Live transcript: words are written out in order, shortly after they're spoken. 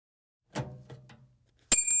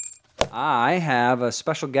I have a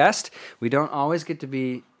special guest. We don't always get to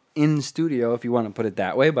be in studio, if you want to put it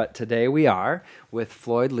that way, but today we are with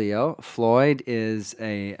Floyd Leo. Floyd is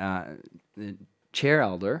a chair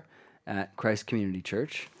elder at Christ Community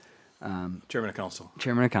Church. Chairman of Council.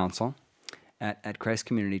 Chairman of Council at Christ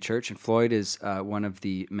Community Church. And Floyd is one of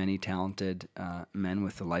the many talented men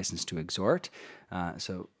with the license to exhort.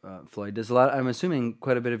 So Floyd does a lot, I'm assuming,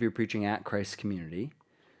 quite a bit of your preaching at Christ Community.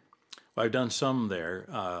 Well, I've done some there.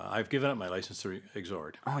 I've given up my license to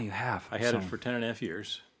exhort. Oh, you have? I had it for 10 and a half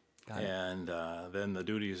years. And then the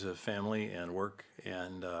duties of family and work.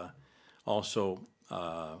 And also,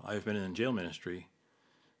 I've been in jail ministry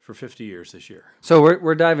for 50 years this year. So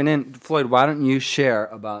we're diving in. Floyd, why don't you share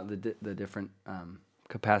about the different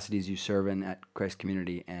capacities you serve in at Christ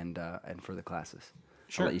Community and for the classes?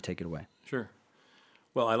 Sure. I'll let you take it away. Sure.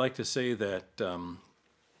 Well, I like to say that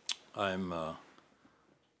I'm a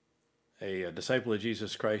disciple of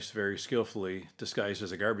Jesus Christ, very skillfully disguised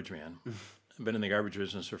as a garbage man. I've been in the garbage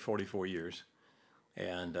business for 44 years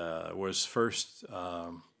and was first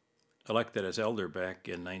elected as elder back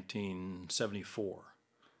in 1974.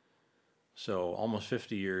 So almost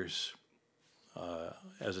 50 years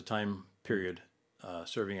as a time period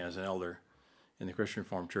serving as an elder in the Christian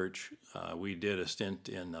Reformed Church. We did a stint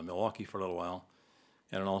in Milwaukee for a little while.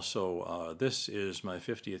 And also, this is my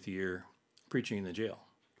 50th year preaching in the jail.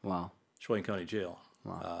 Wow. Sheboygan County Jail.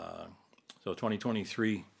 Wow. So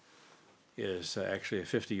 2023 is actually a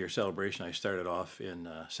 50-year celebration. I started off in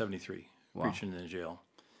 73 preaching in the jail.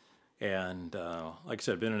 And like I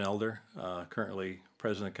said, I've been an elder, currently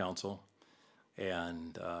president of council.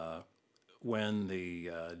 And when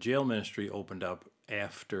the jail ministry opened up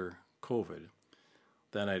after COVID,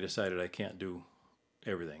 then I decided I can't do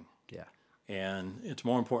everything. Yeah. And it's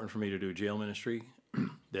more important for me to do jail ministry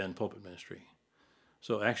than pulpit ministry.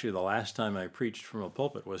 So actually, the last time I preached from a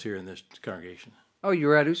pulpit was here in this congregation. Oh, you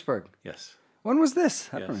were at Oostburg. Yes. When was this?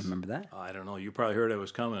 I Yes. don't remember that. I don't know. You probably heard I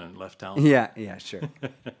was coming and left town. Yeah, sure.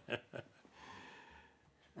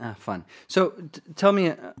 Fun. So tell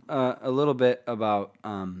me a little bit about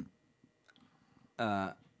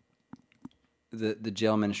the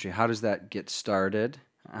jail ministry. How does that get started?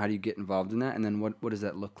 How do you get involved in that? And then what does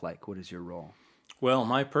that look like? What is your role? Well,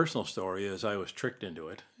 my personal story is I was tricked into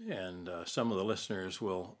it, and some of the listeners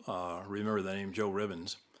will remember the name Joe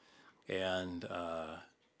Ribbons, and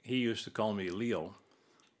he used to call me Leo,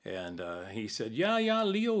 and he said, yeah,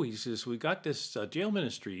 Leo, he says, we got this jail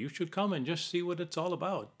ministry. You should come and just see what it's all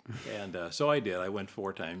about. And so I did. I went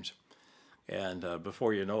 4 times, and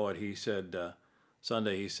before you know it, he said,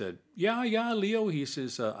 Sunday, he said, yeah, Leo, he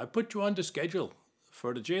says, I put you on the schedule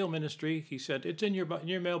for the jail ministry. He said, it's in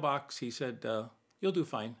your mailbox. He said, you'll do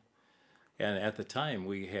fine. And at the time,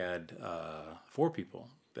 we had 4 people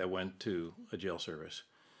that went to a jail service.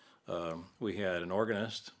 We had an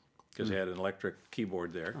organist, because they had an electric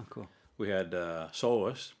keyboard there. Oh, cool. We had a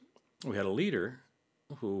soloist. We had a leader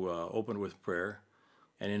who opened with prayer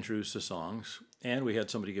and introduced the songs. And we had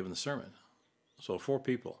somebody giving the sermon. So 4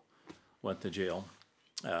 people went to jail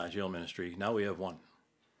ministry. Now we have 1.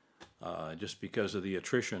 Just because of the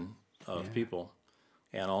attrition of people,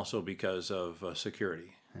 and also because of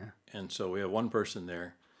security. Yeah. And so we have 1 person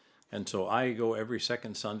there. And so I go every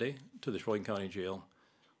second Sunday to the Sheboygan County Jail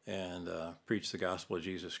and preach the gospel of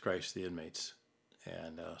Jesus Christ to the inmates.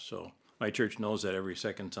 And so my church knows that every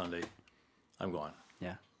second Sunday I'm gone.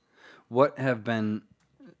 Yeah. What have been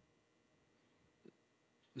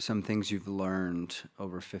some things you've learned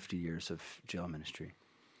over 50 years of jail ministry?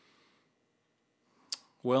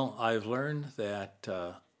 Well, I've learned that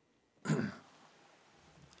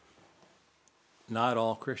not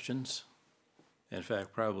all Christians, in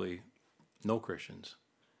fact, probably no Christians,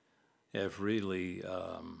 have really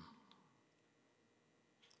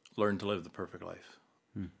learned to live the perfect life.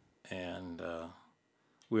 And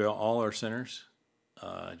we all are sinners.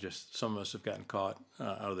 Just some of us have gotten caught,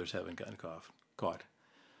 others haven't gotten caught.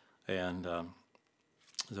 And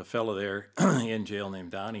there's a fellow there in jail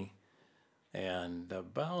named Donnie. And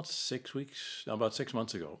about 6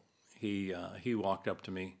 months ago, he walked up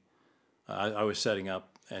to me. I was setting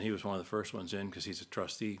up, and he was one of the first ones in because he's a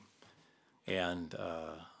trustee. And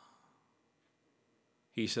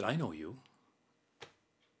he said, I know you.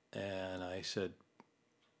 And I said,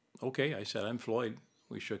 okay. I said, I'm Floyd.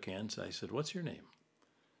 We shook hands. I said, what's your name?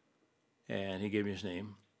 And he gave me his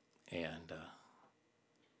name. And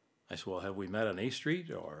I said, well, have we met on A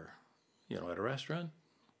Street or, at a restaurant?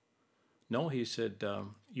 No, he said,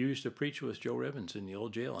 you used to preach with Joe Ribbons in the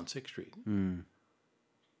old jail on 6th Street.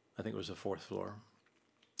 I think it was the 4th floor.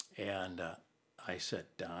 And I said,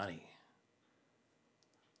 Donnie.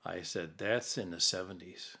 I said, that's in the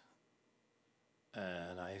 70s.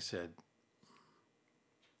 And I said,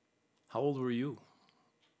 "How old were you?"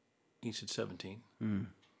 He said, 17. Mm.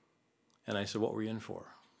 And I said, "What were you in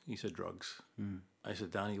for?" He said, "Drugs." Mm. I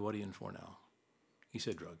said, "Donnie, what are you in for now?" He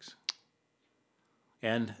said, "Drugs."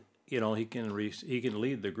 And, you know, he can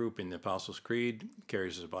lead the group in the Apostles' Creed,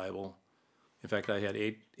 carries his Bible. In fact, I had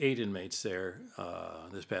eight inmates there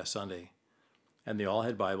this past Sunday, and they all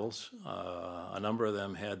had Bibles. A number of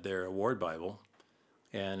them had their award Bible.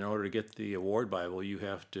 And in order to get the award Bible, you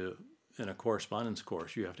have to, in a correspondence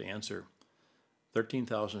course, you have to answer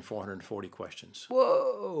 13,440 questions.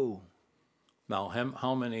 Whoa! Now,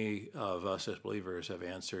 how many of us as believers have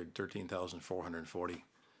answered 13,440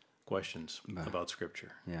 questions about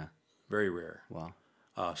Scripture? Yeah. Very rare. Wow.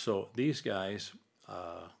 So these guys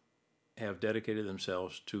have dedicated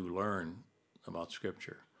themselves to learn about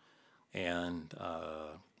Scripture. And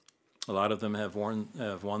a lot of them have won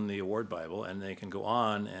the award Bible, and they can go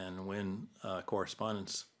on and win a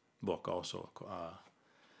correspondence book also.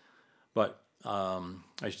 But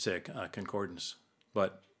I should say a concordance.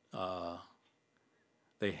 But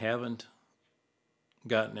they haven't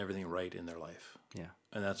gotten everything right in their life. Yeah.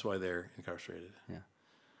 And that's why they're incarcerated. Yeah.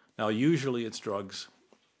 Now, usually it's drugs.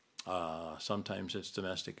 Sometimes it's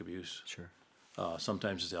domestic abuse. Sure.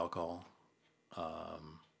 Sometimes it's alcohol.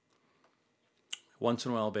 Once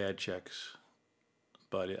in a while, bad checks.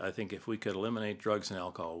 But I think if we could eliminate drugs and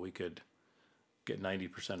alcohol, we could get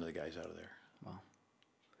 90% of the guys out of there.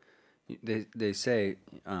 They say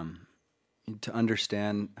to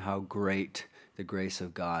understand how great the grace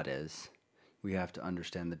of God is, we have to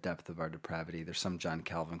understand the depth of our depravity. There's some John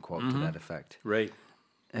Calvin quote to that effect. Right.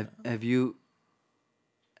 Have you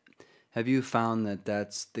found that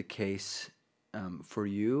that's the case for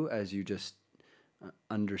you as you just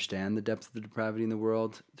understand the depth of the depravity in the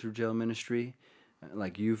world through jail ministry?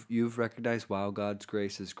 Like you've recognized, wow, God's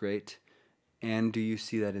grace is great. And do you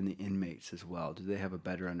see that in the inmates as well? Do they have a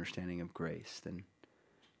better understanding of grace than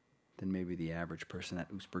maybe the average person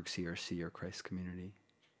at Oostburg CRC or Christ Community?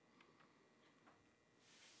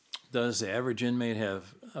 Does the average inmate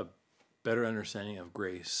have a better understanding of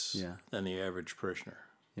grace Yeah. than the average parishioner?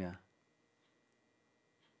 Yeah.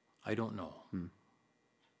 I don't know.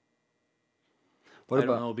 What I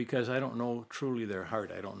about? don't know because I don't know truly their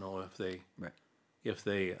heart. I don't know if they Right.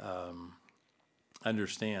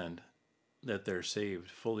 understand that they're saved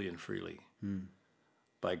fully and freely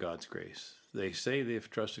by God's grace. They say they've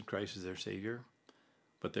trusted Christ as their Savior,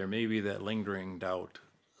 but there may be that lingering doubt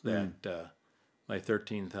that my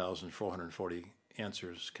 13,440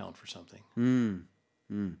 answers count for something, and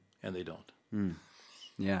they don't.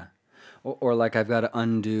 Yeah. Or like I've got to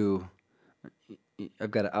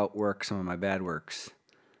outwork some of my bad works.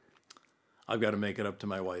 I've got to make it up to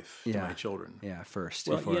my wife, to Yeah. my children. Yeah, first.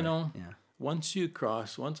 Well, before you know, yeah. once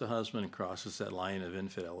a husband crosses that line of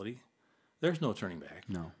infidelity, there's no turning back.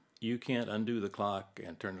 No. You can't undo the clock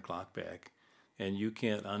and turn the clock back, and you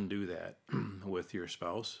can't undo that with your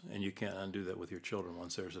spouse, and you can't undo that with your children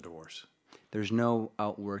once there's a divorce. There's no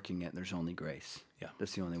outworking it. There's only grace. Yeah.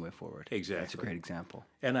 That's the only way forward. Exactly. That's a great example.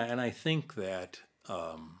 And I think that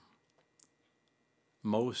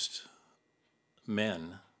most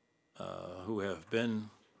men who have been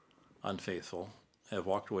unfaithful, have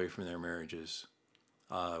walked away from their marriages,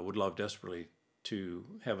 would love desperately to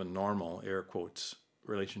have a normal, air quotes,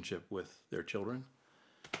 relationship with their children.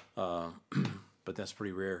 But that's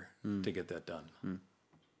pretty rare to get that done.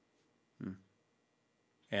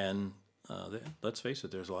 And let's face it,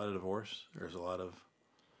 there's a lot of divorce, there's a lot of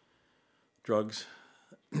drugs,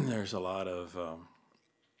 there's a lot of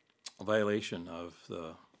violation of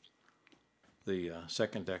the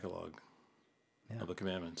second Decalogue of the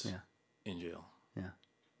commandments in jail. Yeah.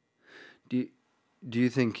 Do you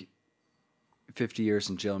think 50 years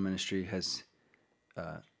in jail ministry has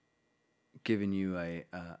given you a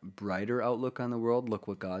brighter outlook on the world? Look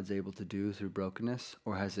what God's able to do through brokenness,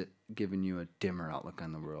 or has it given you a dimmer outlook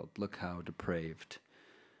on the world? Look how depraved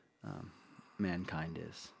mankind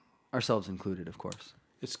is, ourselves included, of course.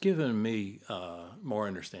 It's given me more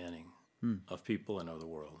understanding of people and of the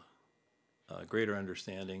world, greater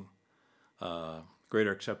understanding,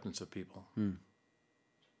 greater acceptance of people.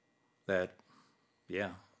 That,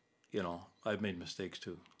 I've made mistakes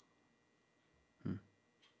too.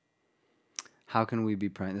 How can we be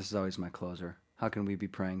praying? This is always my closer. How can we be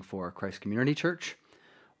praying for Christ Community Church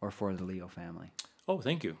or for the Leo family? Oh,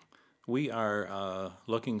 thank you. We are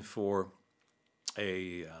looking for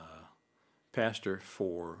a pastor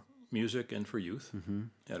for music and for youth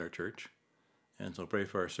at our church. And so pray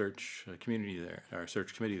for our search community there, our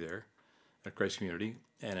search committee there at Christ Community.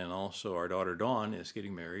 And then also our daughter Dawn is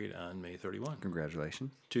getting married on May 31.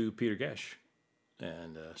 Congratulations. To Peter Gesh.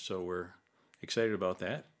 And so we're excited about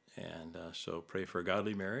that. And so pray for a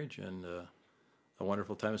godly marriage and a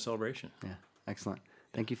wonderful time of celebration. Yeah, excellent.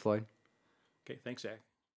 Thank you, Floyd. Okay, thanks, Zach.